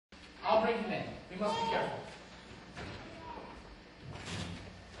I'll bring him in. We must be careful.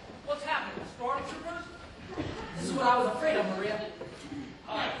 What's happening? Stormtroopers? This is what I was afraid of, Maria.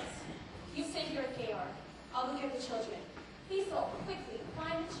 Nice. You stay here at Gayard. I'll look at the children. Cecil, quickly,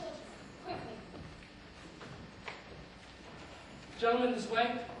 find the children. Quickly. Gentlemen, this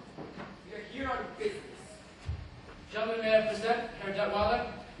way. We are here on business. Gentlemen, may I present Herr Detweiler?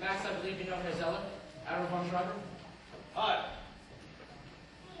 Max, I believe you know Herr Zeller. Admiral von Schreiber. Hi.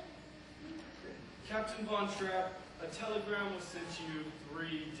 Captain Von Trapp, a telegram was sent to you 3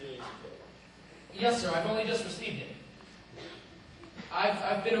 days ago. Yes, sir. I've only just received it.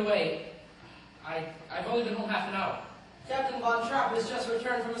 I've been away. I've only been home half an hour. Captain Von Trapp has just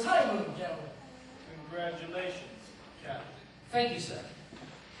returned from his honeymoon, gentlemen. Congratulations, Captain. Thank you, sir.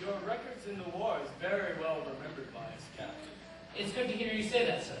 Your records in the war is very well remembered by us, Captain. It's good to hear you say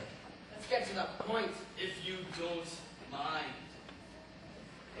that, sir. Let's get to the point. If you don't mind.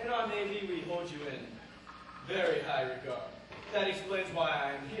 In our Navy, we hold you in very high regard. That explains why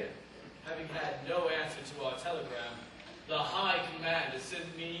I am here. Having had no answer to our telegram, the High Command has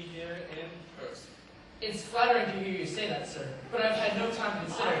sent me here in person. It's flattering to hear you say that, sir, but I've had no time to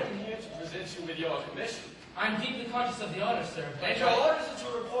consider I it. am here to present you with your commission. I'm deeply conscious of the honor, sir, but And your orders are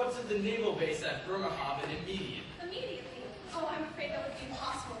to report to the naval base at Bremerhaven immediately. Immediately. Oh, I'm afraid that would be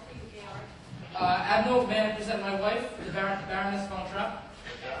impossible for you, Gayard. Admiral, may I present my wife, the Baroness von Trapp?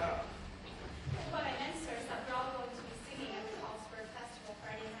 What I meant, sir, is that we're all going to be singing at the Salzburg Festival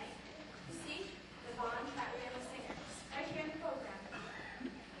Friday night. You see, the Von Trapp family singers, right here in the program.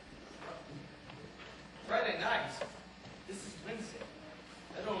 Friday night? This is Wednesday.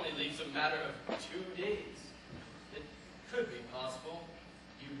 That only leaves a matter of 2 days. It could be possible.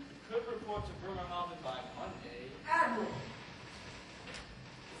 You could report to Bremerhaven by Monday. Admiral.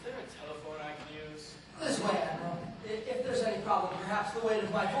 Is there a telephone I can use? This way, Admiral. If there's any problem, perhaps the weight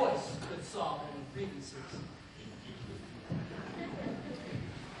of my voice could solve any grievances.